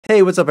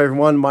Hey, what's up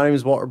everyone? My name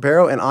is Walt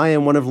Ribeiro and I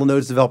am one of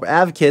Linode's developer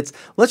advocates.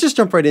 Let's just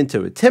jump right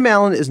into it. Tim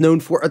Allen is known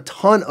for a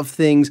ton of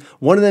things,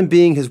 one of them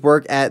being his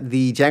work at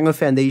the Django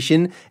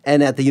Foundation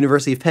and at the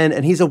University of Penn,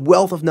 and he's a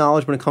wealth of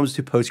knowledge when it comes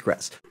to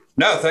Postgres.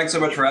 No, thanks so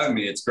much for having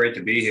me. It's great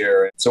to be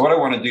here. So what I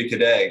want to do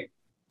today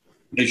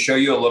is show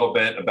you a little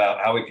bit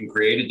about how we can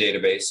create a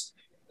database,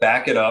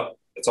 back it up.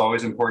 It's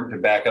always important to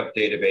back up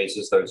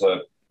databases. There's a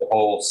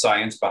whole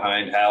science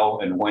behind how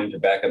and when to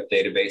back up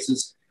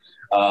databases,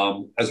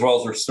 as well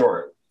as restore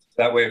it.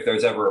 That way, if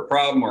there's ever a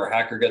problem or a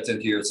hacker gets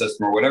into your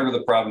system or whatever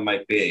the problem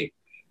might be,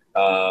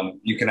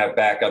 you can have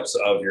backups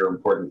of your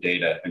important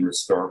data and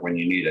restore it when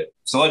you need it.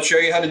 So let's show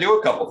you how to do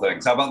a couple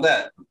things. How about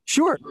that?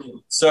 Sure.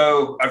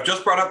 So I've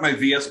just brought up my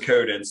VS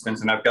Code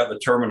instance and I've got the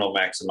terminal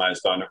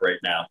maximized on it right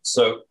now.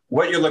 So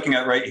what you're looking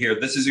at right here,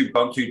 this is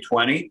Ubuntu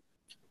 20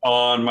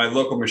 on my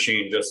local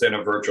machine, just in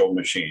a virtual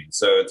machine.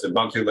 So it's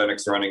Ubuntu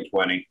Linux running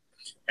 20,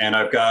 and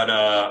I've got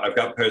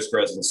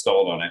Postgres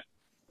installed on it.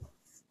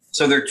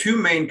 So there are two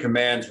main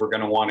commands we're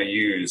going to want to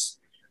use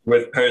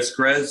with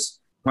Postgres.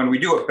 When we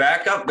do a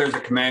backup, there's a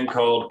command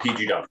called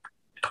pgdump.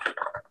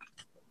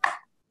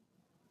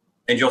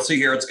 And you'll see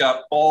here it's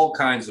got all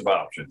kinds of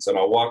options, and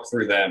I'll walk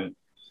through them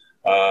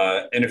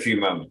in a few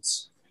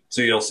moments.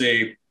 So you'll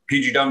see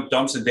pgdump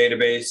dumps a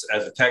database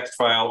as a text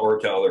file or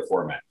to other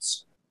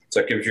formats.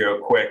 So it gives you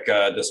a quick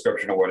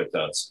description of what it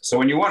does. So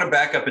when you want to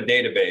back up a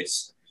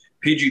database,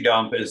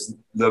 pgdump is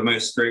the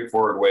most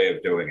straightforward way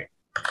of doing it.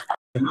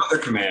 Another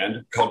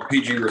command called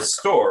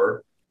pgrestore,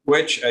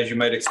 which, as you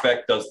might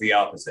expect, does the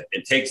opposite.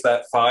 It takes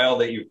that file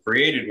that you've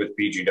created with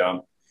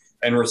pgdump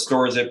and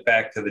restores it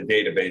back to the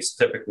database,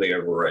 typically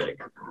overwriting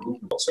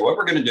it. So what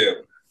we're going to do,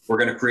 we're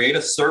going to create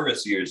a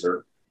service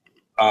user,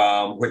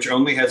 which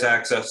only has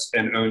access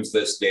and owns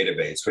this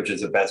database, which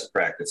is a best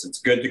practice. It's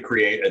good to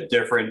create a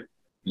different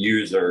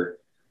user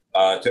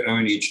to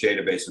own each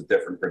database with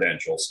different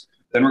credentials.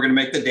 Then we're going to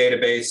make the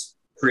database,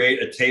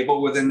 create a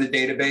table within the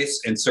database,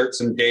 insert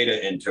some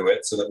data into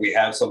it so that we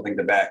have something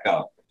to back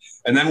up.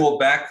 And then we'll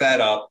back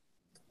that up.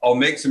 I'll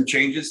make some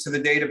changes to the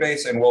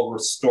database and we'll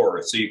restore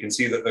it. So you can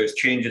see that those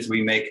changes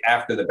we make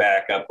after the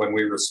backup, when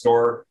we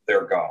restore,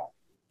 they're gone.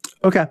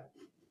 Okay.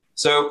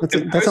 So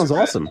that sounds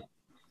awesome.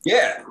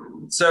 Yeah.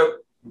 So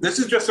this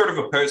is just sort of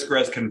a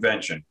Postgres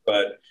convention,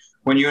 but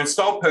when you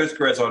install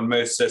Postgres on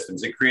most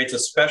systems, it creates a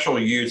special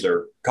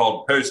user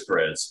called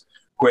Postgres,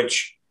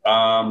 which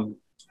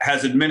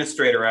has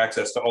administrator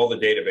access to all the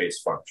database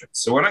functions.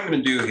 So what I'm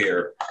going to do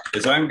here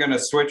is I'm going to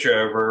switch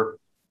over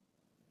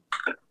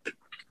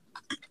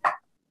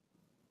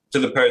to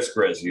the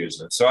Postgres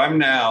user. So I'm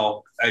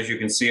now, as you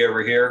can see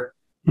over here,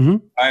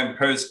 I'm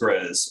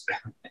Postgres.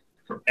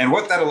 And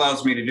what that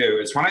allows me to do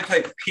is when I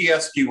type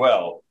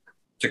PSQL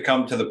to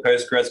come to the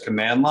Postgres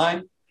command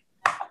line,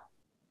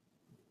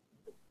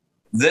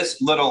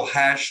 this little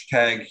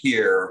hashtag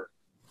here,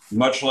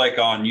 much like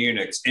on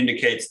Unix,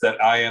 indicates that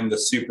I am the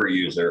super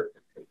user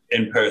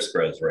in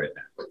Postgres right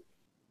now.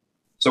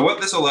 So what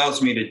this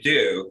allows me to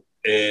do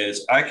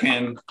is I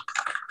can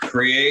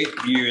create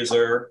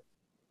user,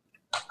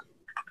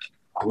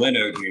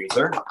 Linode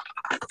user,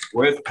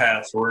 with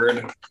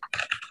password,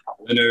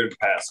 Linode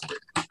password.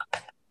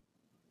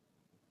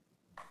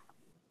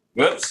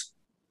 Whoops,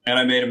 and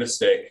I made a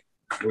mistake.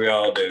 We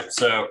all do.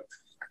 So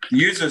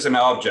user is an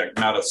object,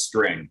 not a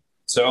string.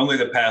 So only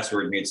the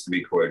password needs to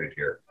be quoted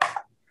here.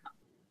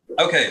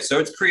 Okay, so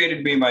it's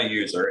created me my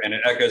user, and it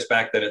echoes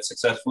back that it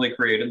successfully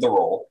created the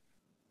role.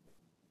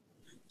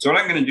 So what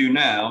I'm going to do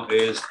now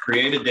is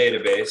create a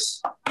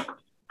database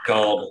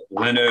called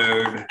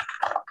Linode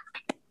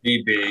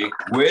DB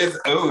with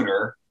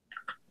owner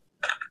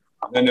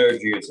Linode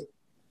user.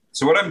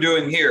 So what I'm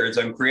doing here is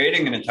I'm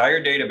creating an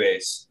entire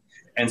database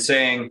and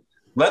saying,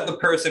 let the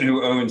person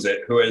who owns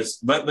it,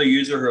 let the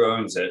user who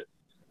owns it,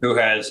 who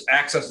has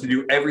access to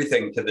do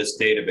everything to this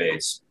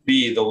database,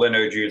 be the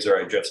Linode user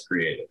I just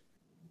created.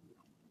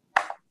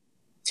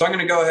 So I'm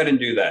going to go ahead and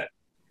do that.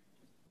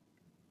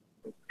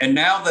 And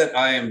now that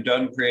I am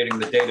done creating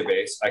the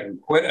database, I can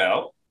quit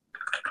out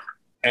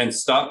and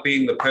stop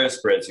being the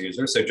Postgres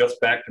user. So just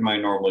back to my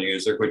normal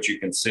user, which you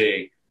can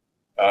see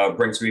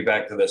brings me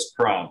back to this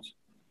prompt.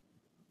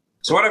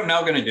 So what I'm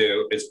now going to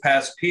do is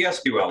pass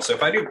PSQL. So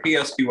if I do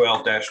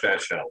PSQL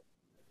 --help,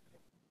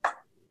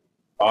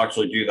 I'll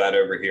actually do that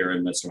over here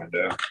in this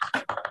window.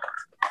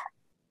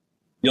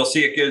 You'll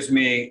see it gives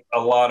me a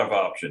lot of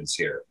options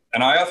here.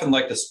 And I often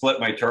like to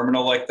split my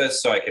terminal like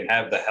this so I can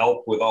have the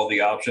help with all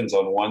the options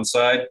on one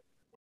side,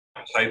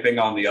 typing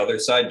on the other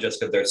side,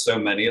 just because there's so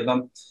many of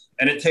them.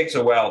 And it takes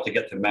a while to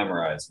get to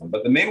memorize them.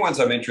 But the main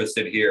ones I'm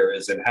interested here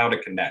is in how to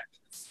connect.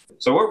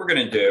 So what we're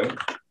going to do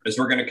is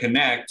we're going to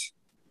connect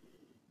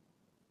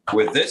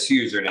with this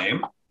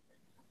username,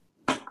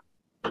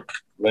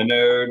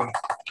 Linode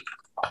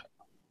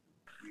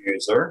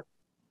user.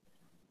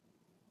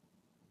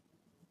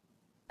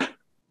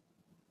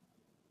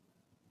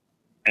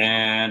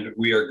 And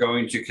we are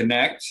going to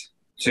connect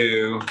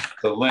to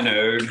the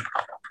Linode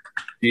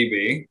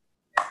DB.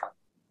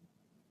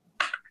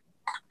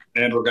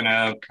 And we're going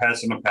to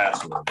pass in a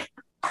password.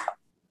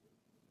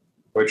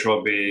 which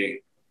will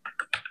be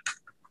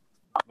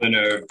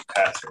Linode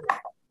password.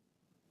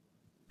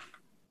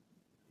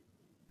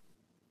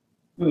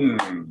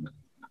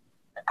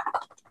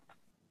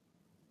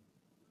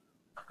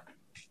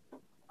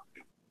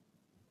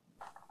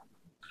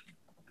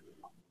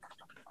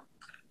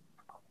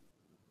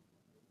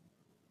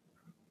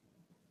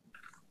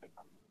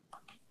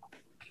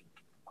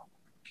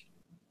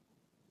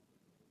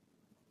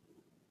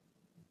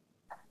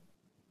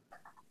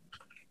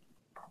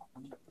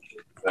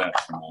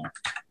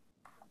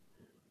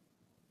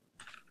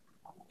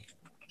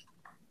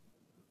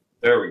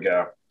 There we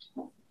go.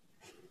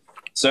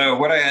 So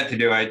what I had to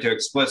do, I had to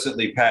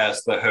explicitly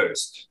pass the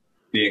host,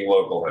 being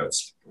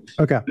localhost.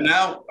 Okay.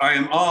 Now I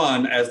am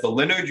on as the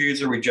Linode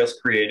user we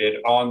just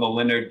created on the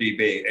Linode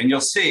DB. And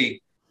you'll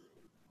see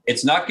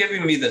it's not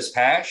giving me this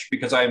hash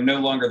because I am no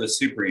longer the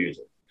super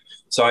user.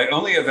 So I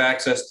only have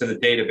access to the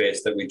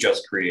database that we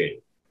just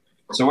created.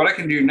 So what I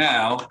can do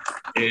now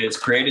is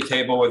create a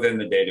table within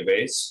the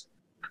database.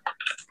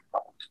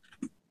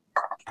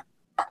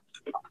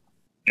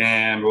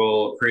 And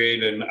we'll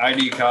create an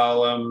ID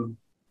column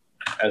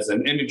as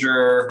an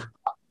integer,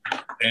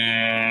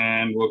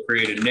 and we'll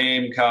create a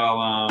name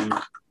column,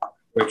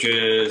 which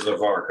is a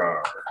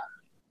varchar.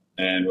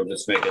 And we'll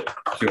just make it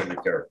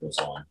 200 characters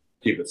long,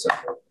 keep it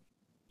simple.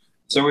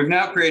 So we've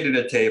now created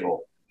a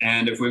table.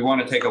 And if we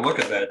want to take a look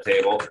at that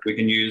table, we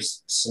can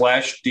use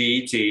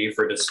 /det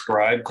for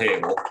describe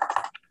table.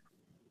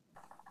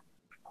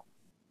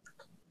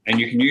 And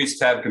you can use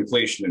tab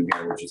completion in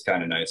here, which is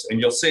kind of nice. And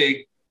you'll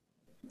see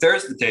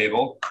there's the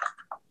table.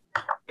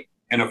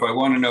 And if I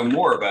want to know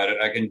more about it,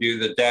 I can do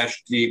the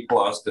 -d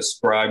plus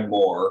describe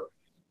more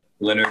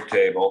Linode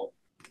table.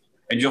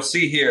 And you'll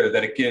see here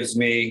that it gives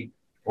me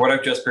what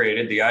I've just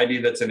created, the ID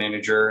that's an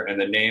integer and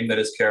the name that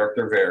is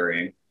character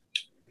varying.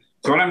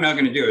 So what I'm now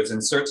going to do is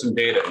insert some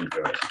data into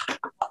it.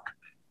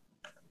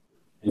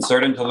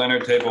 Insert into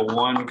Linode table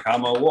 1,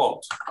 comma,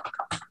 Walt.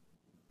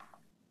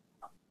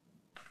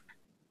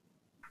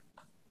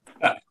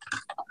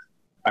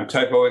 I'm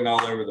typoing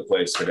all over the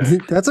place today.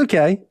 That's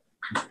okay.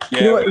 Yeah,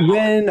 you know what,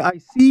 when I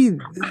see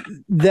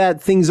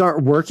that things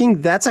aren't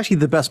working, that's actually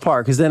the best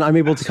part, because then I'm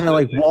able to kind of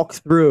like walk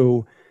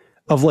through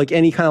of like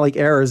any kind of like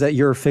errors that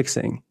you're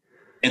fixing.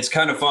 It's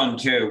kind of fun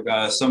too.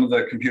 Some of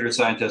the computer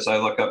scientists I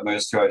look up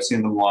most to, I've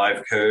seen them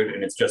live code,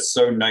 and it's just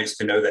so nice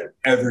to know that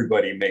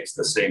everybody makes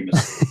the same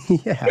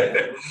mistake.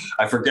 Yeah.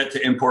 I forget to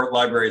import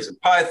libraries in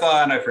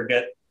Python. I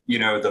forget, you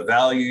know, the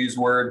values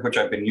word, which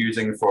I've been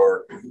using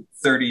for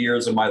 30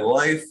 years of my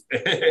life.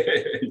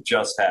 It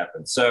just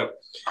happened. So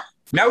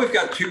now we've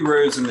got 2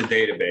 rows in the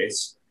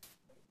database.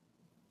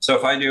 So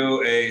if I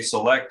do a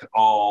select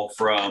all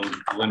from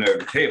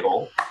Linode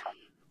table,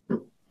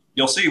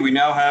 you'll see we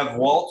now have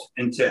Walt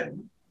and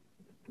Tim.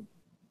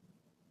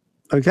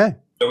 Okay.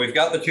 So we've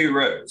got the 2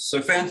 rows.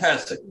 So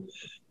fantastic.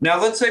 Now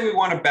let's say we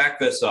want to back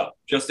this up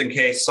just in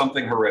case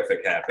something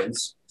horrific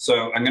happens.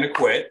 So I'm going to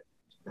quit.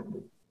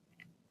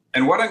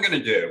 And what I'm going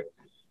to do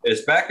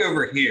is back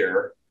over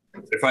here,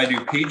 if I do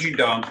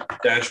pgdump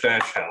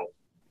 -- help,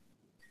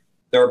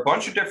 there are a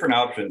bunch of different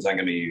options I'm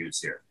going to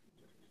use here.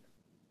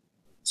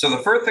 So the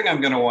first thing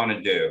I'm going to want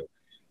to do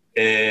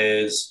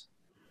is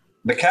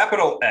the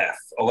capital F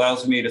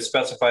allows me to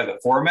specify the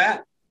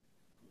format.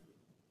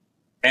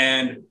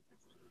 And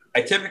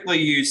I typically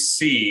use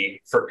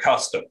C for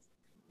custom,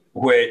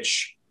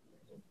 which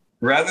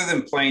rather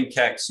than plain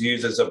text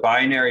uses a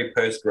binary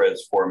Postgres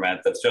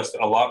format that's just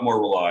a lot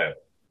more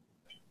reliable.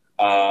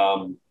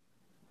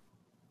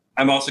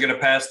 I'm also going to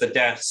pass the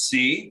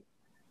 -C,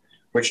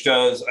 which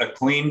does a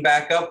clean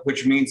backup,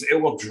 which means it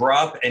will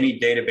drop any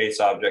database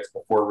objects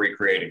before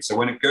recreating. So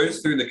when it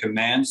goes through the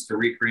commands to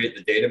recreate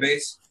the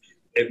database,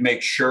 it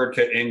makes sure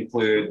to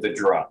include the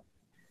drop.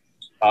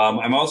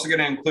 I'm also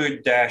going to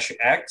include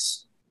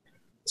 -X,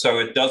 so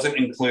it doesn't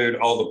include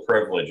all the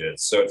privileges.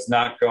 So it's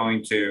not going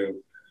to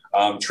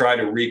try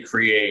to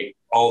recreate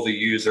all the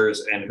users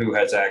and who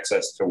has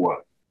access to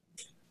what.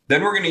 Then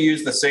we're going to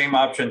use the same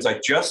options I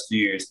just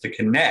used to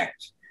connect,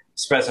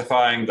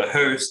 specifying the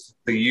host,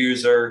 the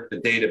user, the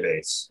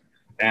database.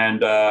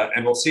 And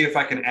we'll see if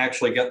I can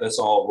actually get this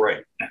all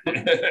right.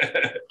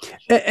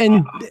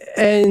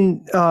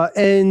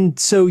 and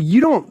so you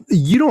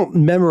don't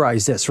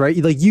memorize this, right?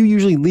 Like you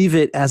usually leave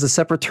it as a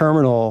separate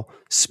terminal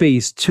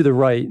space to the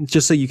right,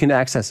 just so you can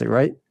access it,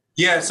 right?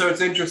 Yeah, so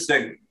it's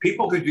interesting.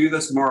 People who do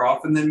this more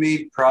often than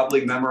me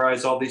probably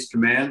memorize all these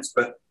commands,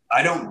 but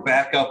I don't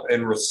back up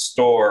and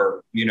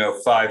restore,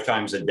 5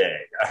 times a day.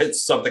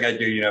 It's something I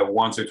do,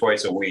 once or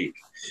twice a week.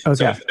 Okay.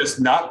 So it's just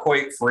not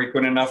quite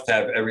frequent enough to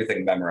have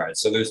everything memorized.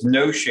 So there's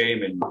no shame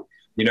in,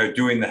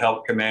 doing the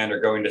help command or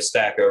going to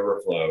Stack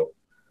Overflow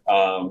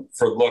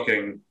for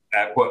looking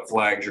at what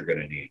flags you're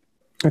going to need.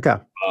 Okay.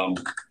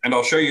 And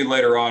I'll show you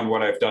later on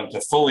what I've done to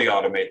fully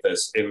automate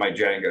this in my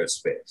Django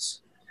space.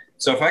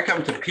 So if I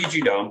come to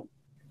pgdump,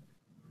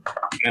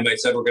 and I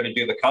said we're going to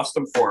do the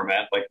custom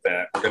format like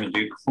that. We're going to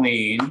do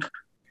clean.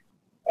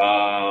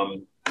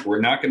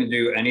 We're not going to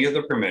do any of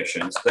the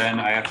permissions. Then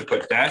I have to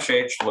put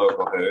 -H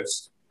localhost,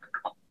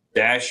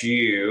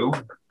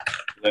 -U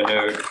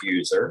Linode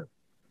user.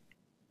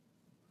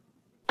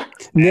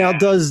 Now,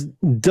 does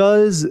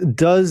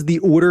the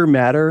order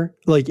matter?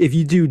 Like if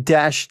you do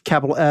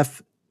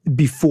 -F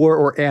before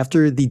or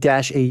after the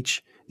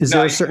 -H, is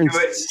there a certain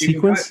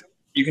sequence?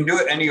 You can do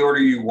it any order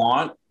you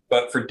want,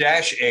 but for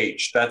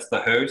 -H, that's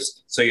the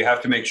host. So you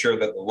have to make sure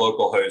that the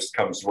local host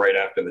comes right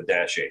after the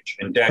 -H.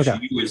 And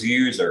 -U is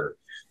user.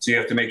 So you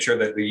have to make sure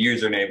that the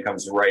username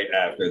comes right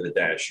after the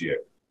 -U.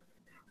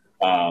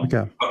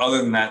 But other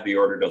than that, the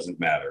order doesn't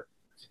matter.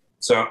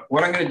 So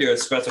what I'm going to do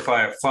is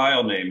specify a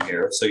file name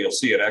here. So you'll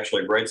see it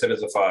actually writes it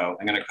as a file.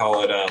 I'm going to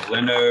call it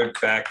Linode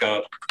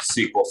backup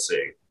SQL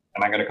C.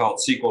 And I'm going to call it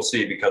SQL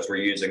C because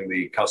we're using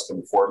the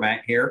custom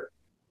format here.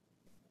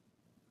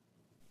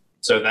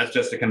 So that's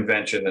just a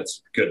convention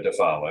that's good to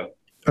follow.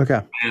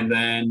 Okay. And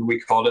then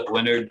we called it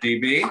Linode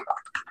DB.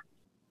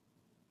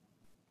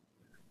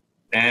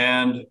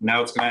 And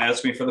now it's going to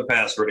ask me for the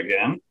password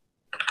again.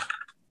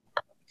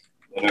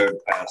 Linode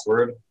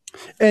password.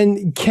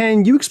 And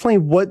can you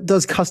explain what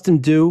does custom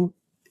do?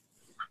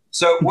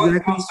 So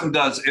what custom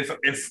does,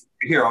 if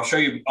here, I'll show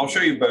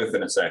you both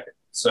in a second.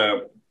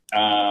 So,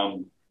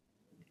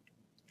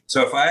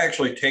 so if I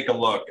actually take a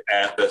look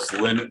at this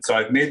Linode, so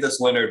I've made this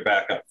Linode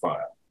backup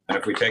file. And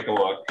if we take a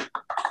look,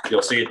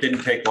 you'll see it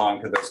didn't take long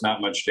because there's not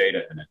much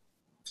data in it.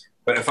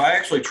 But if I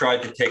actually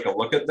tried to take a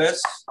look at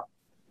this,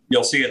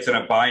 you'll see it's in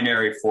a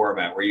binary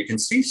format where you can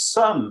see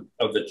some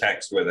of the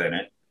text within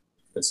it.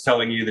 It's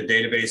telling you the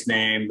database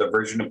name, the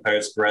version of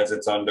Postgres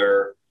it's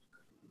under,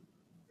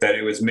 that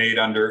it was made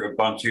under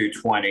Ubuntu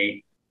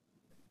 20,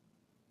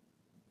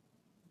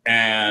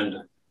 and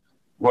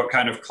what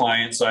kind of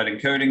client-side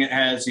encoding it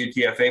has,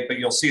 UTF-8, but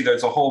you'll see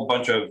there's a whole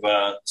bunch of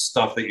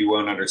stuff that you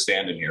won't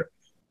understand in here.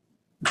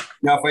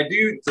 Now, if I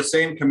do the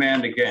same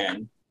command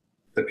again,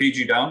 the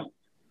pgdump,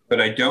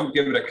 but I don't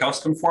give it a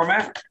custom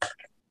format,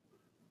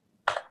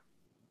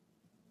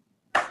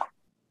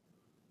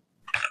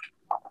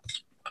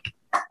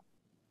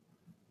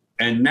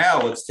 and now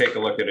let's take a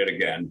look at it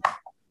again.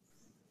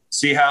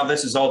 See how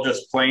this is all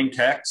just plain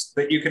text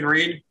that you can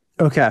read?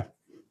 Okay.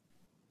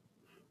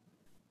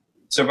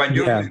 So by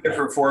doing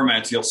different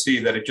formats, you'll see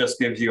that it just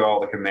gives you all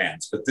the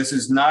commands. But this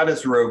is not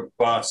as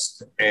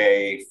robust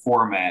a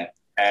format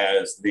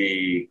as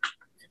the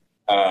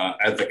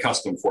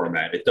custom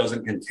format. It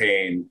doesn't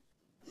contain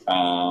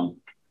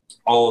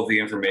all of the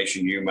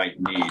information you might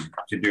need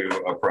to do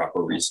a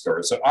proper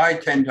restore. So I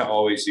tend to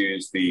always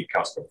use the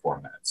custom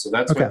format. So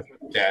that's what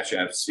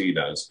 -FC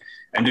does.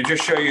 And to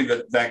just show you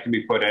that that can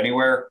be put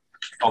anywhere,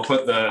 I'll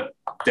put the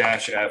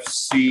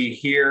 -FC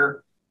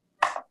here.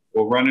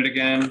 We'll run it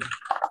again.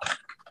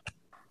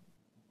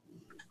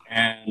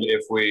 And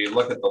if we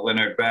look at the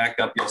Linode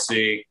backup, you'll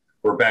see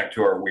we're back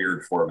to our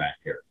weird format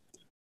here.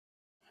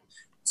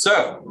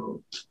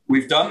 So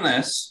we've done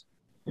this.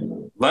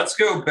 Let's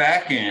go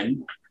back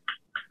in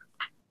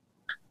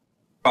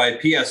by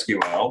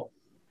PSQL.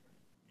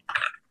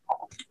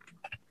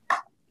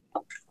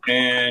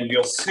 And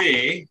you'll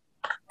see,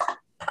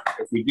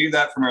 if we do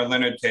that from our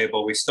Linode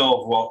table, we still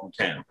have Walt and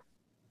Tim.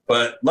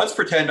 But let's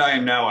pretend I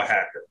am now a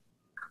hacker.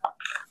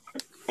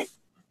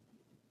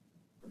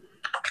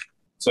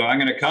 So I'm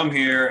going to come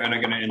here and I'm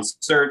going to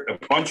insert a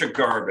bunch of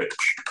garbage.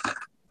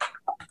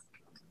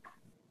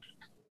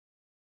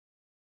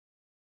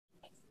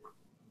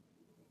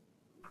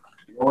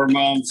 Your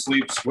mom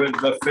sleeps with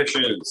the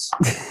fishes.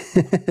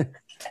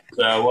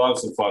 So we'll have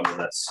some fun with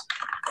this.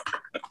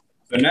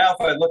 So now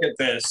if I look at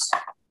this,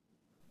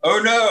 oh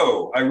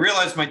no, I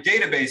realize my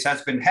database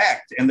has been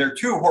hacked and there are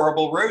 2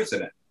 horrible rows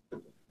in it.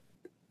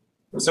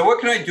 So what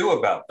can I do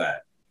about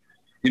that?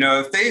 You know,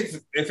 if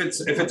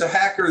it's a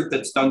hacker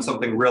that's done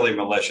something really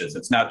malicious,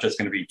 it's not just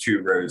going to be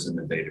 2 rows in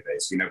the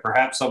database. You know,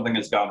 perhaps something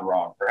has gone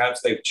wrong.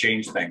 Perhaps they've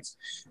changed things.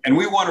 And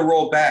we want to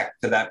roll back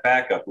to that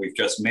backup we've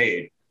just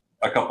made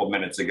a couple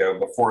minutes ago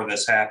before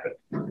this happened.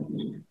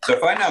 So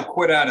if I now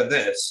quit out of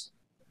this,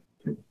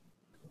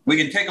 we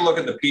can take a look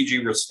at the pg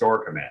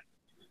restore command.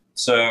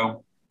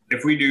 So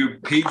if we do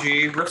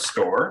pg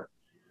restore,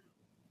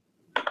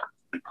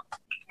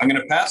 I'm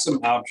going to pass some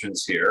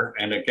options here.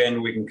 And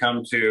again, we can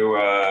come to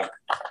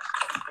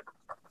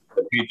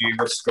the pg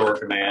restore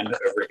command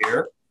over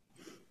here.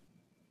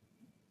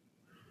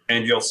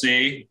 And you'll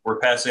see we're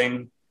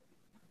passing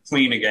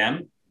clean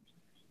again,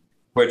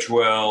 which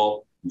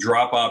will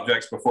drop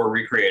objects before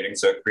recreating.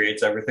 So it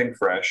creates everything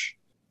fresh.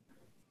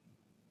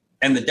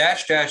 And the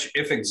 --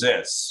 if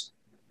exists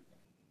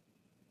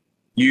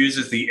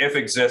uses the if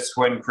exists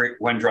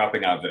when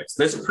dropping objects.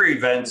 This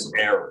prevents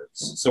errors.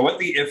 So what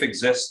the if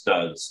exists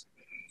does,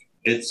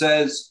 it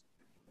says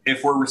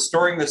if we're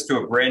restoring this to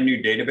a brand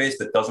new database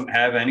that doesn't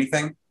have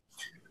anything,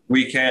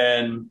 we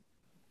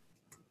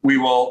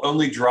will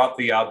only drop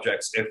the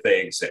objects if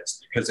they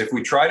exist. Because if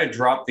we try to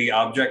drop the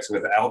objects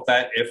without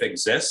that if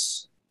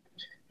exists,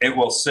 it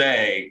will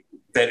say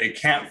that it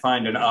can't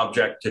find an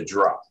object to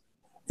drop.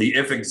 The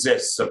if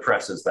exists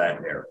suppresses that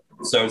error.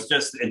 So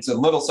it's a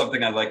little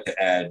something I'd like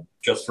to add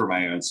just for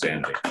my own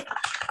sanity.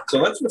 So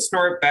let's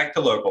restore it back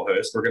to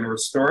localhost. We're going to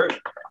restore it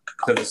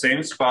to the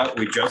same spot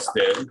we just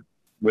did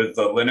with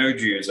the Linode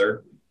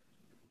user.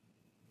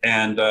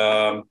 And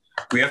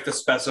we have to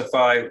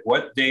specify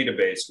what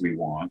database we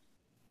want,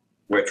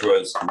 which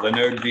was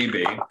Linode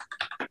DB.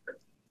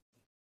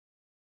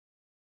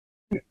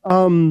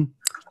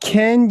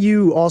 Can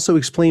you also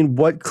explain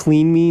what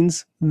clean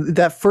means?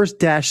 That first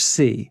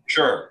 -C.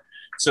 Sure.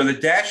 So the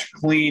dash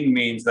clean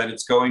means that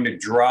it's going to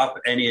drop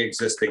any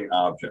existing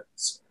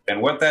objects.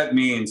 And what that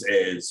means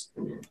is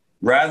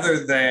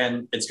rather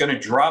than it's going to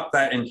drop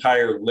that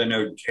entire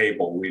Linode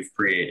table we've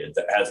created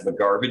that has the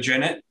garbage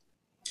in it,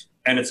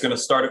 and it's going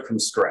to start it from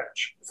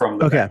scratch from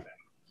the backend.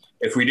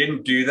 If we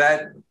didn't do that,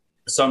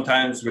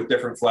 sometimes with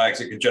different flags,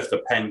 it could just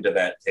append to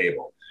that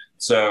table.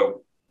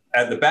 So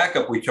at the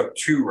backup, we took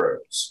 2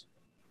 rows.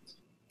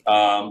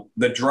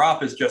 The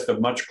drop is just a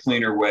much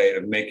cleaner way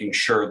of making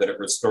sure that it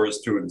restores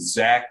to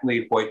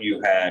exactly what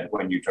you had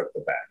when you took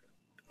the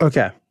backup.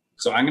 Okay.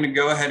 So I'm going to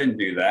go ahead and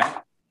do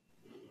that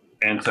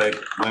and type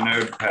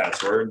Linode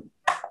password.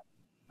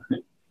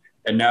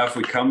 And now if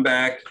we come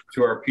back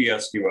to our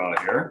PSQL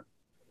here,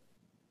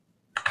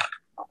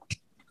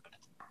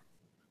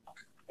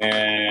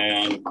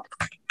 and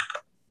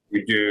we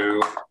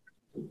do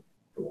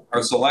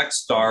our select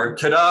star,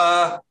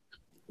 ta-da!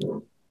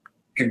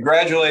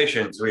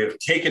 Congratulations, we have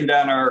taken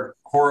down our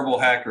horrible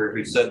hacker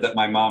who said that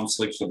my mom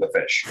sleeps with a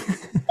fish.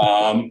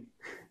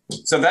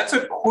 So that's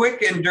a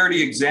quick and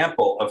dirty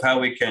example of how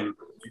we can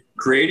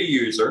create a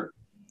user,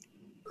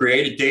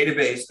 create a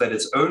database that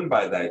is owned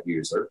by that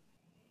user,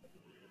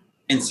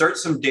 insert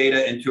some data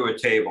into a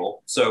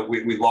table. So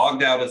we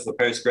logged out as the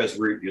Postgres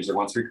root user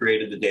once we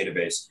created the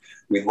database.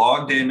 We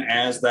logged in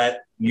as that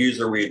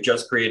user we had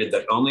just created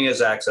that only has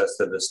access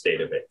to this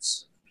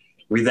database.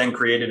 We then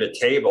created a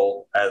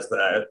table as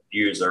that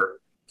user,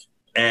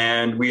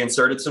 and we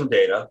inserted some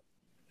data.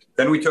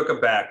 Then we took a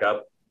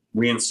backup.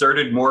 We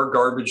inserted more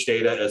garbage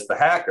data as the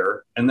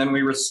hacker, and then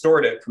we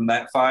restored it from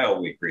that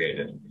file we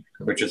created,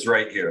 which is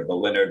right here, the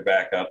Linode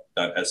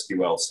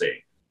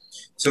backup.sqlc.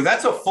 So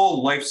that's a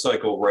full life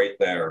cycle right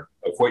there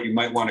of what you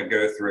might want to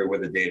go through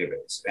with a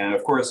database. And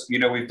of course, you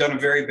know, we've done a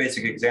very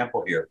basic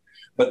example here,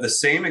 but the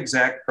same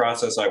exact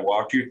process I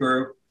walked you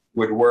through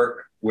would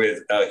work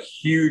with a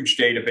huge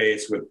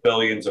database with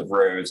billions of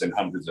rows and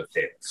hundreds of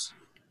tables.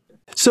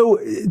 So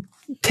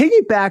take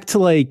it back to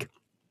like,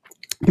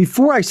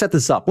 before I set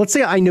this up, let's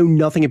say I know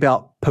nothing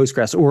about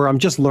Postgres or I'm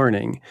just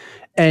learning.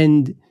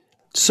 And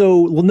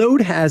so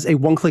Linode has a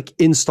one-click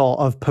install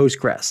of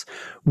Postgres.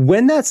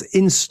 When that's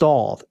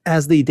installed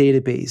as the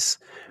database,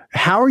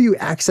 how are you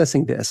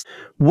accessing this?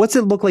 What's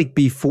it look like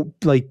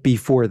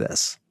before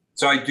this?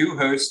 So I do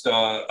host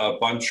a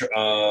bunch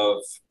of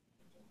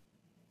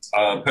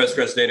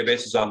Postgres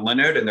databases on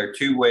Linode, and there are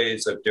 2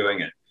 ways of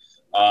doing it.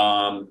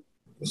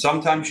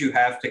 Sometimes you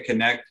have to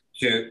connect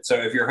to, so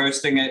if you're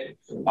hosting it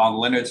on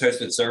Linode's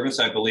hosted service,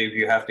 I believe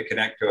you have to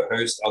connect to a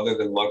host other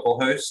than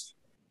localhost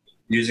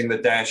using the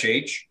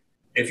 -H.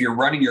 If you're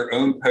running your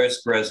own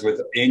Postgres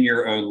within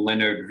your own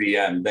Linode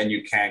VM, then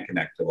you can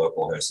connect to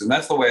localhost. And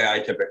that's the way I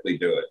typically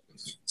do it.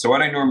 So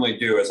what I normally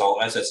do is I'll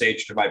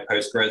SSH to my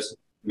Postgres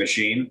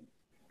machine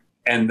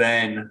and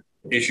then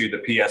issue the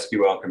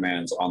PSQL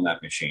commands on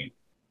that machine.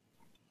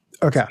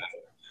 Okay.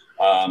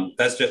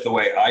 That's just the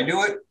way I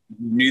do it.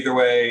 Neither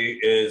way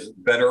is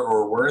better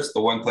or worse.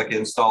 The one-click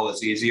install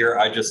is easier.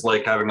 I just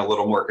like having a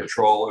little more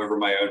control over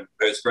my own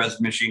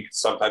Postgres machine.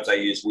 Sometimes I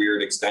use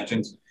weird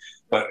extensions.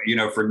 But, you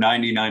know, for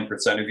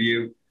 99% of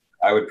you,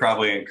 I would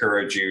probably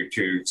encourage you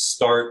to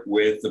start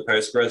with the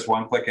Postgres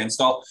one-click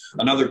install.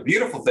 Another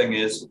beautiful thing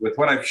is, with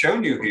what I've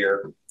shown you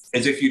here,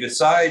 is if you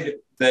decide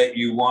that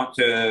you want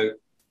to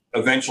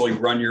eventually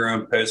run your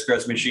own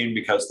Postgres machine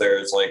because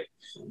there's like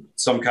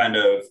some kind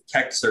of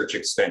text search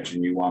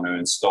extension you want to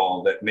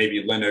install that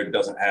maybe Linode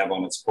doesn't have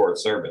on its core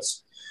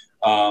service,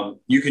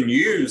 you can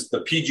use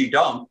the PG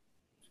dump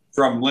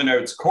from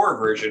Linode's core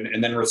version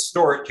and then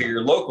restore it to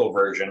your local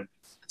version,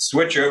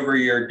 switch over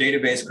your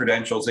database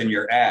credentials in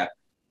your app,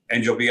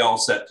 and you'll be all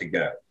set to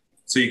go.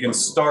 So you can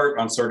start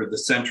on sort of the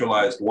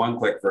centralized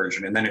one-click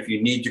version, and then if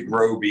you need to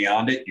grow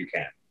beyond it, you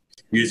can,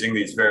 using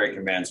these very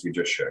commands we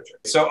just showed you.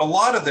 So a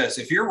lot of this,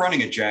 if you're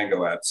running a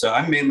Django app, so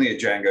I'm mainly a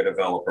Django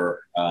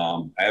developer.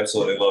 I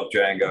absolutely love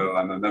Django.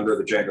 I'm a member of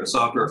the Django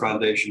Software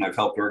Foundation. I've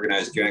helped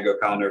organize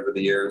DjangoCon over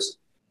the years.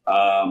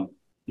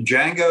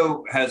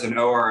 Django has an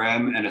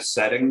ORM and a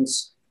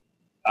settings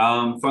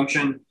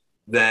function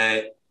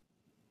that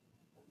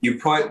you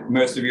put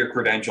most of your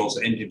credentials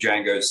into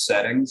Django's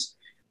settings.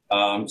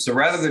 So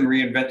rather than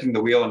reinventing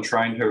the wheel and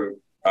trying to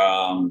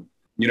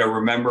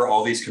remember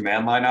all these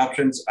command line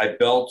options, I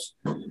built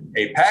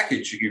a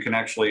package you can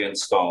actually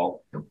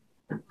install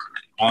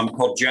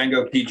called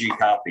Django PG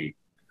Copy,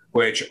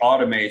 which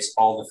automates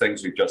all the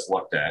things we've just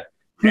looked at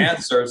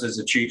and serves as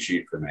a cheat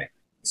sheet for me.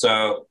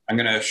 So I'm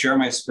going to share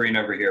my screen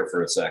over here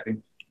for a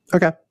second.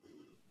 Okay.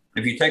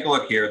 If you take a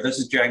look here, this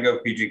is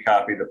Django PG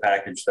Copy, the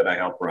package that I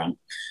help run.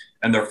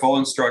 And there are full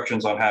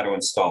instructions on how to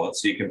install it.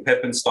 So you can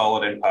pip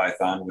install it in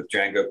Python with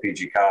Django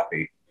PG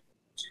Copy.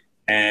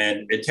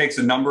 And it takes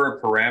a number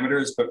of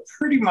parameters, but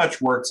pretty much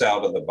works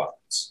out of the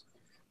box.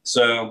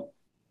 So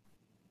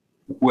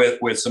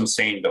with some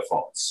sane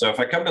defaults. So if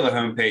I come to the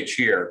home page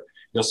here,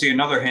 you'll see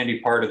another handy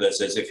part of this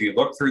is if you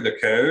look through the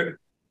code,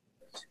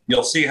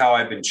 you'll see how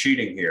I've been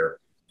cheating here.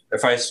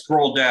 If I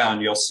scroll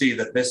down, you'll see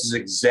that this is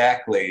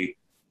exactly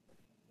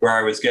where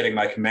I was getting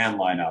my command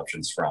line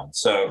options from.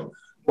 So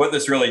what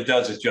this really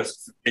does is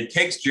just, it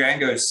takes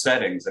Django's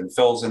settings and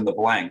fills in the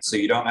blanks so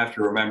you don't have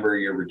to remember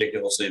your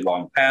ridiculously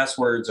long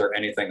passwords or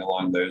anything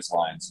along those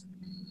lines.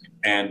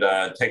 And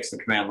takes the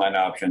command line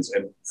options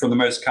and for the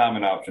most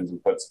common options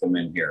and puts them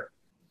in here.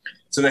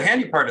 So the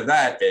handy part of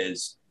that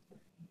is,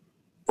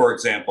 for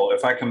example,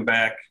 if I come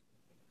back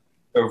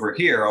over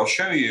here, I'll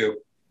show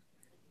you,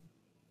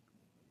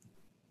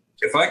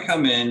 if I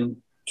come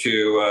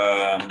into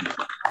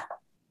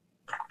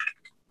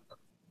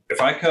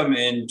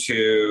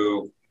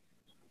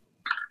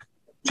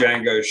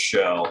Django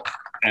shell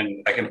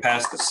and I can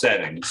pass the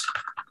settings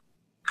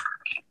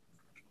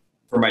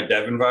for my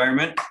dev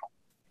environment.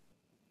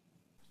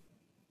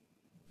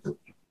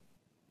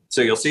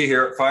 So you'll see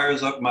here, it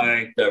fires up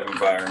my dev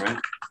environment.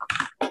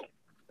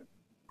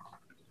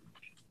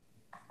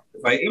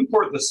 If I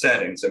import the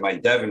settings in my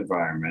dev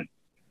environment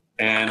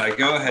and I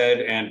go ahead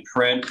and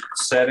print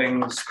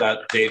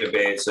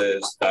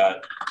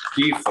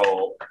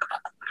settings.databases.default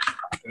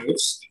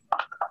host,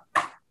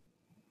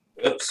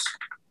 oops,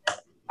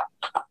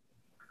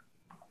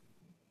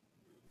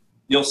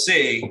 you'll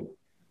see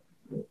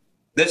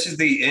this is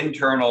the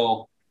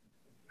internal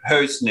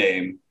host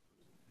name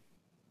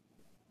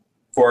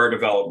for our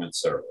development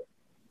server.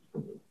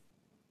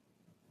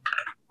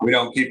 We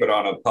don't keep it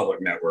on a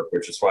public network,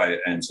 which is why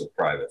it ends with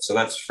private. So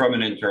that's from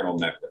an internal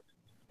network.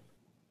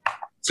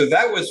 So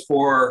that was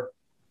for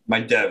my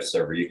dev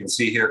server. You can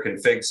see here,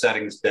 config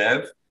settings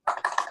dev.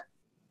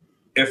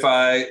 If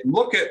I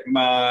look at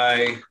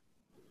my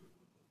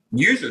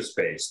user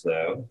space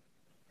though,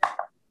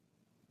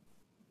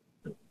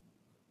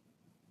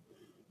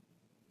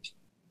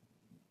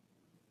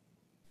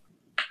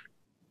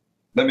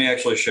 let me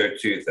actually show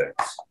two things.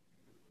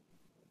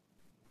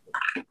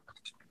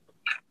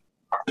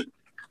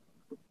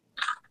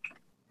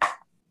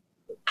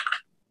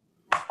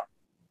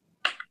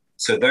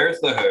 So there's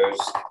the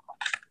host,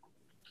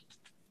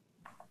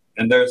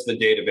 and there's the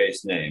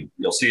database name.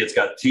 You'll see it's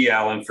got T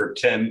Allen for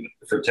Tim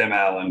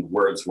Allen,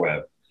 Words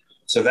Web.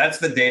 So that's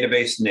the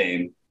database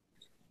name,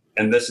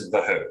 and this is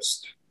the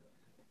host.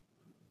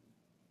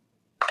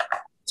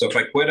 So if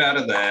I quit out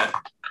of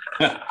that,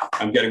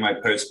 I'm getting my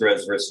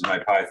Postgres versus my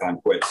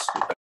Python quits.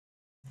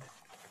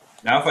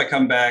 Now if I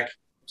come back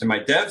to my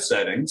dev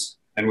settings,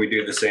 and we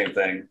do the same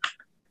thing,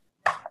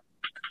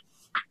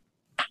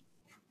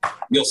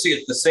 you'll see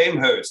it's the same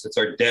host. It's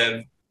our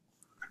dev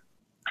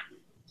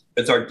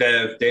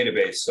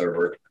database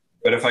server.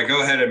 But if I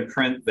go ahead and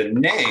print the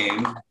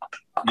name,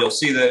 you'll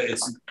see that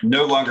it's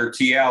no longer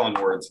T Allen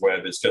Words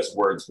Web, it's just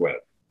Words Web.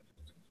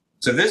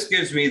 So this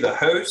gives me the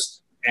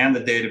host and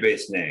the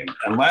database name.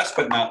 And last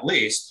but not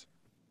least,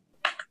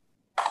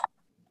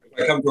 if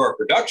I come to our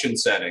production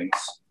settings,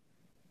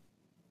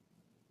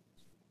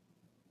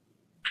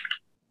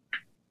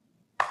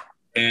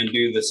 and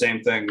do the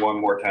same thing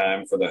one more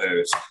time for the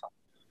host,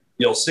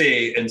 you'll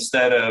see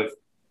instead of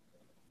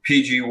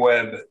PG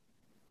Web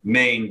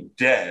main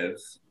dev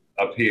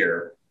up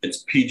here,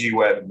 it's PG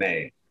Web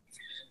main.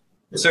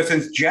 So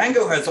since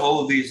Django has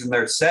all of these in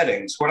their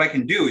settings, what I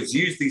can do is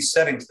use these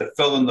settings to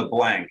fill in the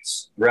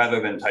blanks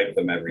rather than type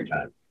them every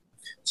time.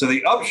 So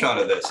the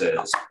upshot of this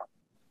is,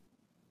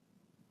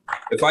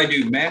 if I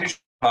do manage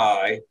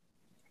pi,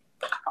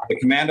 the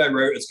command I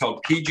wrote is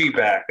called PG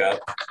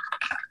backup,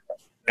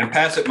 and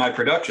pass it my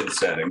production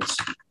settings,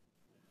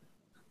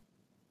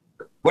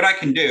 what I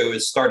can do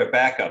is start a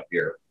backup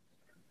here.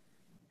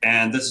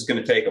 And this is going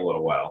to take a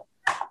little while.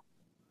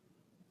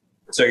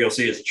 So you'll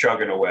see it's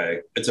chugging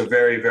away. It's a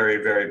very, very,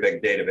 very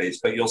big database,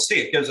 but you'll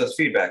see it gives us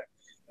feedback.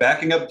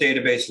 Backing up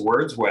database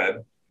Words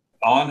Web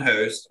on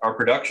host, our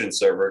production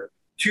server,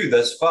 to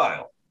this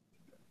file.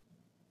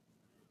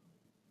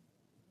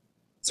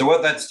 So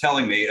what that's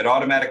telling me, it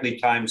automatically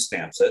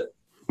timestamps it.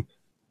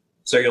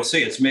 So you'll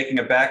see it's making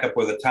a backup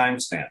with a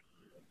timestamp.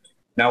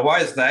 Now, why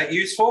is that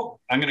useful?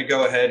 I'm going to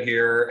go ahead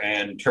here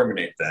and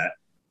terminate that.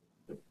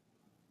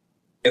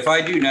 If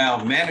I do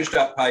now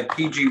manage.py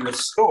pg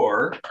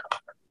restore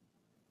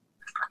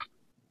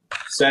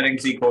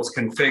settings equals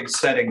config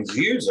settings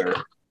user,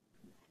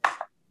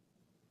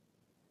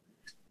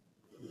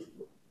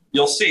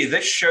 you'll see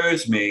this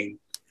shows me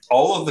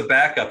all of the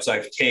backups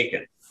I've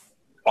taken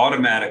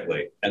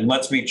automatically and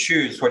lets me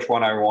choose which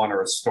one I want to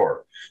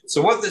restore.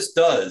 So what this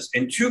does,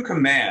 in two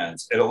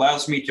commands, it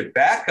allows me to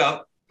back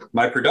up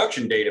my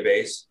production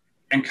database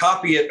and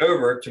copy it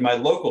over to my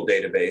local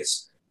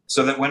database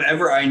so that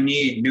whenever I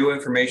need new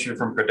information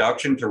from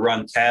production to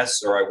run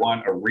tests or I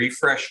want a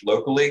refresh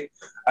locally,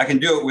 I can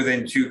do it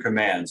within two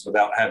commands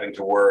without having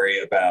to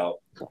worry about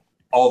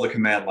all the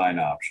command line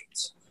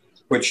options,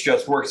 which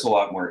just works a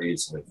lot more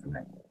easily for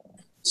me.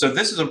 So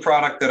this is a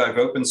product that I've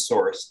open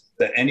sourced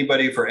that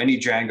anybody for any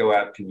Django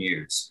app can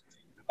use.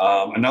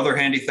 Another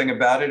handy thing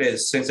about it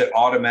is since it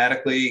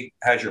automatically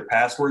has your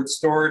password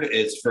stored,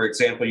 is, for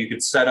example, you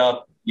could set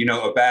up,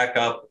 a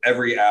backup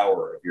every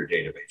hour of your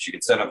database. You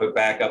can set up a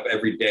backup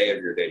every day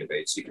of your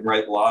database. You can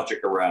write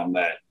logic around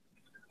that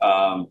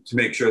to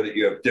make sure that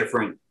you have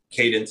different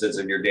cadences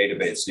in your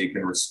database so you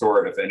can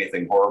restore it if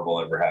anything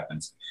horrible ever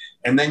happens.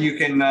 And then you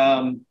can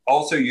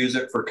also use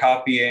it for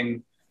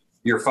copying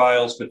your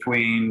files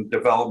between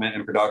development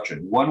and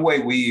production. One way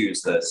we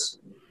use this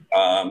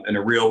in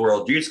a real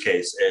world use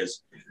case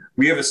is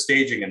we have a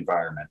staging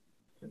environment,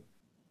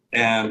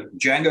 and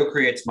Django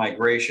creates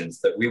migrations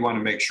that we want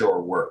to make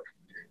sure work.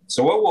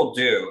 So what we'll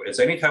do is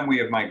anytime we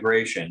have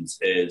migrations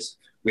is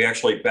we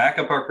actually back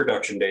up our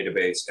production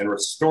database and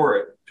restore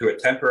it to a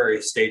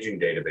temporary staging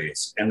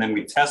database. And then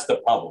we test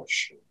the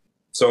publish.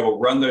 So it'll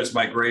run those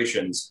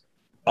migrations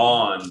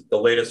on the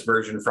latest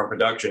version from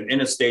production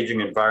in a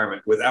staging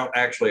environment without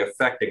actually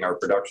affecting our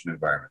production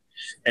environment.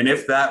 And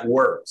if that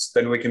works,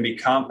 then we can be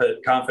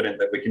confident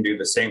that we can do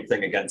the same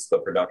thing against the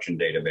production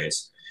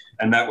database.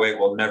 And that way it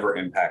will never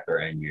impact our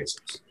end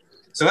users.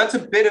 So that's a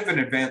bit of an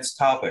advanced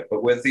topic,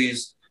 but with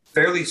these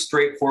fairly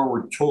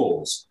straightforward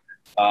tools,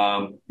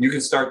 you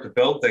can start to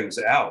build things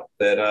out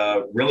that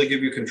really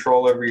give you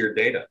control over your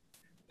data.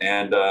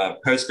 And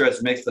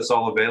Postgres makes this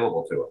all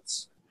available to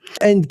us.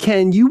 And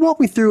can you walk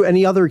me through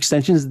any other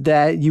extensions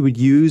that you would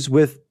use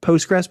with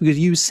Postgres? Because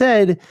you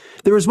said,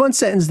 there was one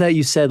sentence that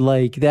you said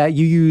like that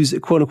you use,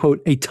 quote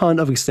unquote, a ton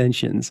of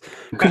extensions.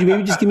 Could you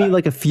maybe just give me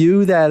like a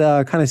few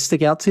that kind of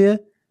stick out to you?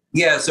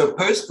 Yeah, so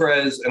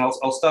Postgres, and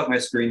I'll stop my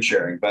screen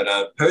sharing, but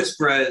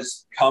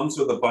Postgres comes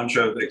with a bunch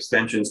of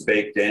extensions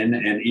baked in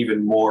and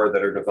even more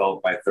that are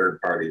developed by third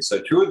parties.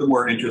 So two of the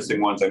more interesting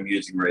ones I'm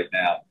using right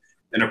now.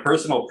 In a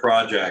personal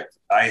project,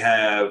 I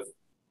have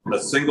a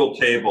single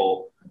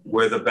table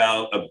with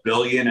about 1.5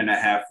 billion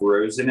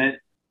rows in it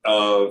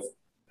of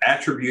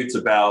attributes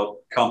about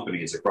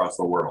companies across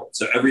the world.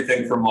 So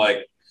everything from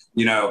like,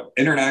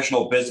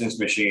 International Business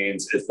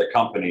Machines is the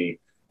company,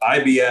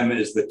 IBM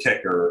is the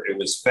ticker, it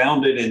was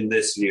founded in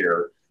this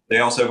year. They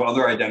also have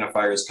other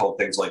identifiers called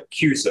things like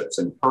QSIPs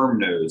and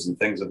permnos and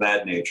things of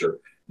that nature.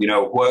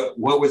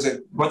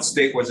 What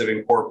state was it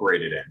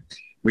incorporated in?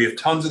 We have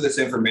tons of this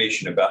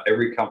information about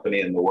every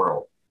company in the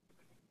world,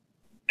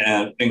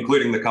 and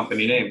including the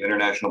company name,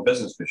 International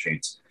Business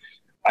Machines.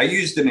 I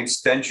used an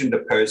extension to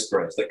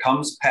Postgres that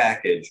comes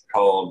packaged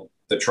called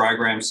the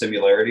Trigram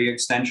Similarity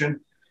Extension,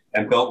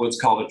 and built what's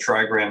called a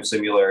Trigram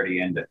Similarity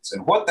Index.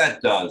 And what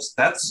that does,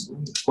 that's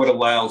what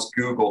allows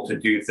Google to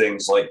do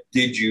things like,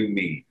 did you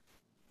mean?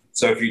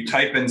 So if you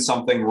type in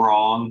something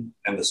wrong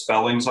and the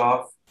spelling's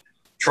off,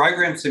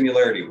 Trigram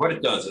Similarity, what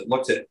it does, it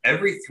looks at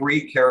every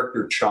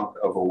 3-character chunk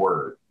of a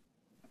word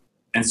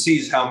and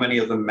sees how many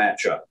of them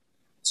match up.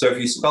 So if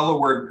you spell a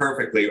word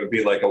perfectly, it would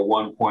be like a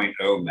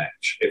 1.0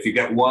 match. If you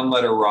get one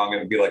letter wrong, it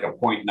would be like a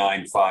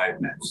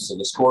 0.95 match. So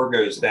the score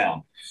goes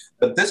down.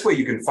 But this way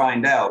you can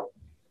find out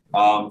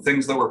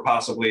things that were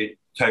possibly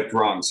typed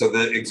wrong. So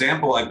the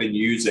example I've been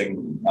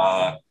using,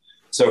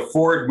 so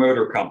Ford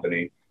Motor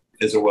Company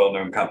is a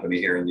well-known company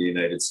here in the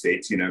United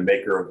States,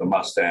 maker of the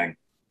Mustang.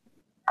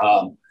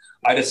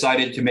 I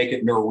decided to make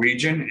it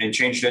Norwegian and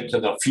changed it to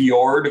the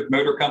Fjord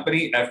Motor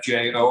Company,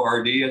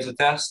 FJORD as a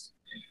test.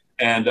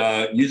 And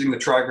using the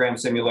Trigram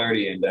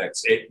Similarity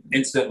Index, it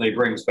instantly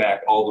brings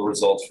back all the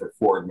results for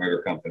Ford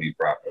Motor Company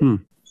properly.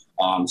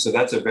 So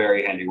that's a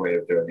very handy way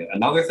of doing it.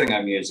 Another thing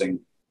I'm using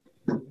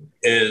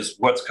is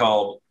what's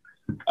called,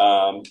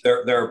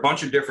 there are a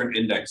bunch of different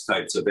index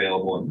types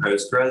available in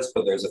Postgres,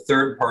 but there's a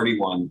third-party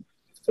one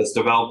that's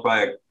developed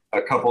by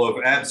a couple of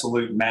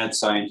absolute mad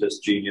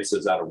scientist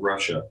geniuses out of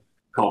Russia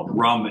called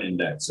RUM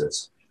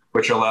indexes,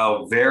 which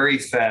allow very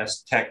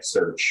fast text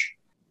search.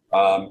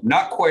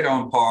 Not quite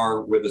on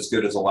par with as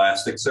good as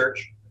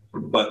Elasticsearch,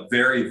 but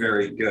very,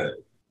 very good.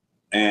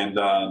 And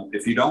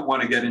if you don't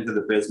want to get into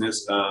the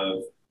business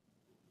of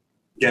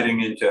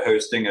getting into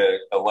hosting an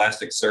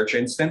Elasticsearch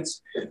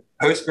instance,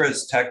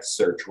 Postgres text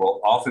search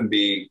will often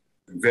be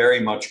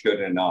very much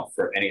good enough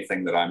for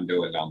anything that I'm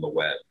doing on the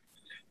web.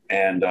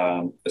 And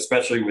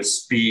especially with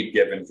speed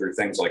given through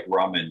things like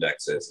RUM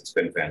indexes, it's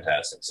been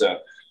fantastic. So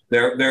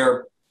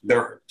there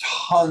are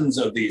tons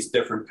of these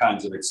different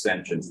kinds of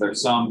extensions.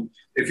 There's some,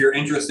 if you're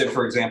interested,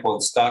 for example,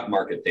 in stock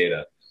market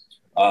data,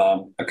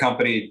 a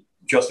company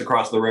just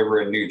across the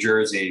river in New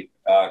Jersey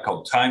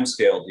called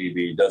Timescale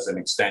DB does an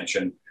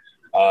extension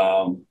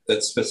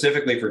that's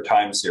specifically for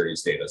time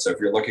series data. So if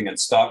you're looking at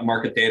stock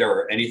market data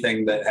or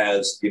anything that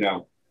has,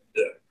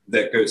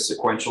 that goes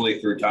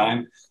sequentially through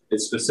time,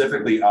 it's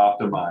specifically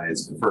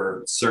optimized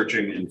for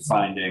searching and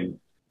finding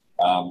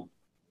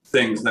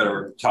things that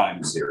are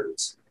time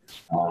series.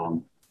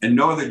 And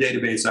no other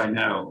database I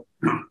know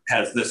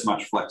has this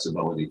much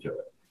flexibility to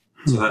it.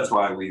 So that's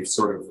why we've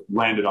sort of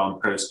landed on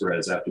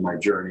Postgres after my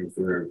journey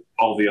through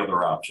all the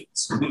other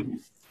options.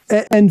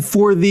 And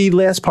for the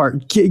last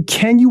part,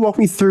 can you walk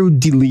me through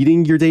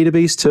deleting your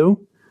database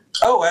too?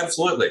 Oh,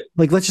 absolutely.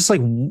 Like, let's just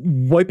like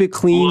wipe it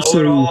clean.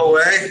 Blow it all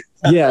away.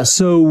 Yeah.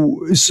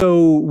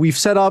 So we've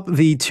set up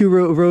the two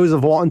rows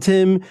of Walt and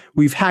Tim.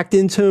 We've hacked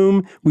into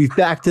them. We've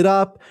backed it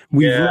up.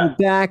 We've rolled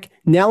back.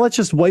 Now let's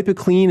just wipe it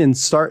clean and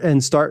start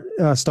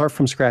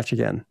from scratch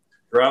again.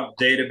 Drop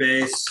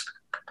database,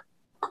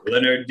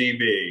 Linode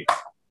DB.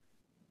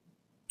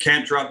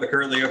 Can't drop the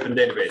currently open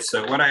database.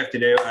 So what I have to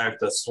do, I have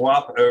to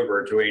swap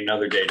over to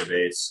another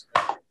database,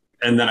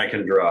 and then I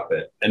can drop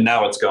it. And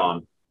now it's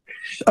gone.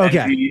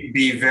 Okay.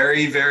 Be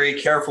very, very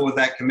careful with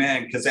that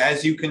command, because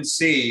as you can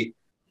see,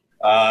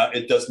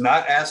 it does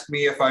not ask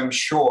me if I'm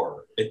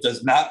sure. It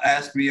does not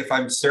ask me if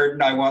I'm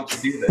certain I want to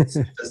do this.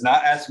 It does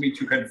not ask me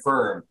to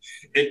confirm.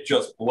 It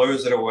just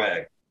blows it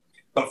away.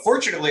 But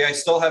fortunately, I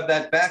still have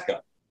that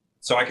backup,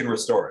 so I can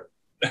restore it.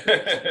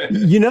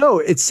 You know,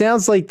 it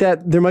sounds like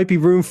that there might be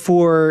room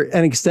for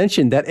an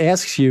extension that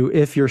asks you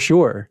if you're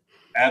sure.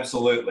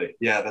 Absolutely.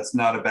 Yeah, that's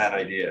not a bad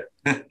idea.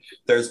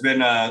 There's been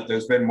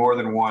more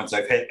than once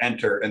I've hit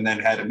enter and then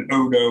had an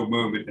oh no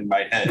moment in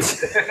my head.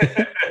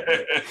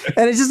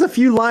 And it's just a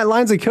few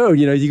lines of code.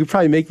 You know, you could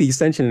probably make the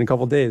extension in a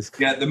couple of days.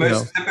 Yeah, the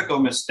most typical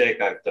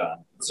mistake I've done.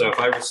 So if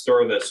I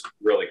restore this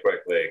really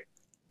quickly,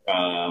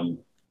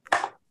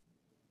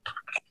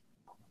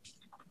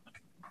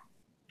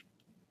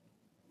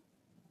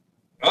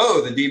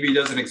 oh, the DB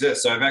doesn't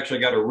exist. So I've actually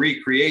got to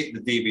recreate the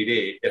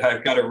DVD.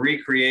 I've got to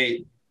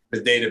recreate the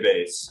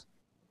database.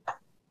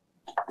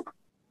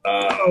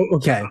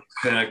 Okay.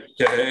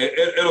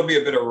 It'll be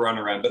a bit of a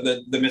runaround, but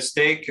the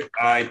mistake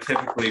I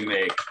typically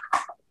make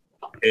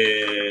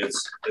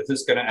is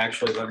this going to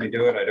actually let me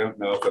do it? I don't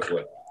know if it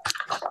will.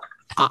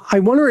 I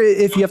wonder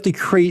if you have to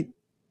create.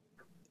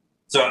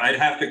 So I'd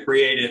have to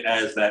create it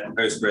as that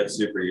Postgres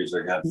super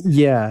user.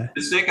 Yeah.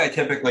 The mistake I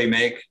typically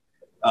make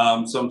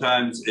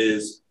sometimes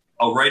is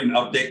I'll write an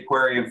update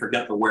query and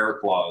forget the where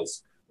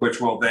clause, which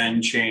will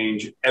then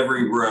change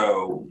every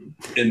row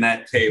in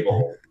that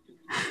table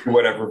to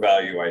whatever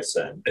value I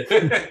send.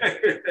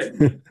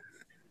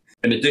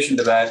 In addition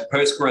to that,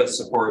 Postgres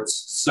supports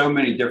so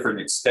many different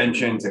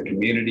extensions and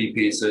community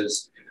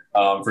pieces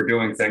for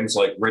doing things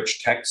like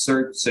rich text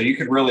search. So you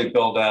could really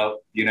build out,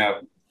 you know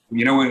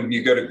when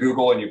you go to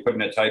Google and you put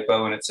in a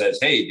typo and it says,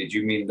 hey, did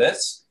you mean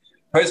this?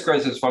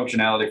 Postgres has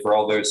functionality for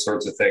all those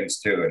sorts of things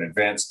too, and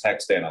advanced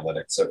text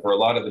analytics. So for a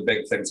lot of the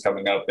big things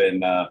coming up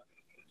in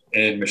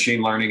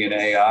machine learning and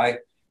AI,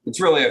 it's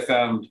really, I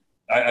found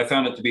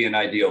it to be an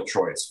ideal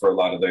choice for a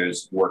lot of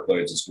those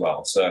workloads as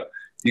well. So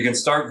you can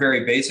start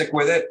very basic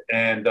with it,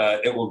 and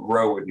it will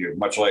grow with you,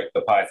 much like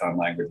the Python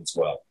language as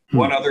well.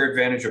 One other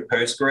advantage of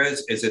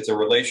Postgres is it's a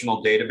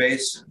relational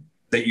database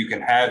that you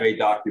can have a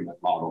document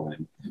model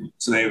in.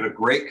 So they have a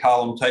great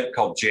column type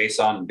called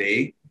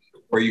JSONB,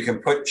 where you can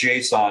put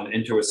JSON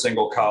into a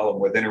single column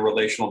within a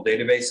relational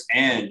database,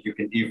 and you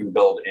can even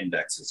build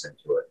indexes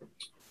into it.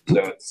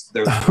 So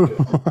there's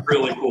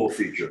really cool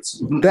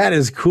features. That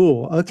is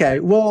cool. Okay.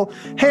 Well,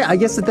 hey, I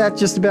guess that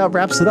just about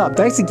wraps it up.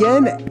 Thanks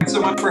again. Thanks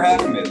so much for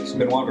having me. It's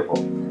been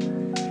wonderful.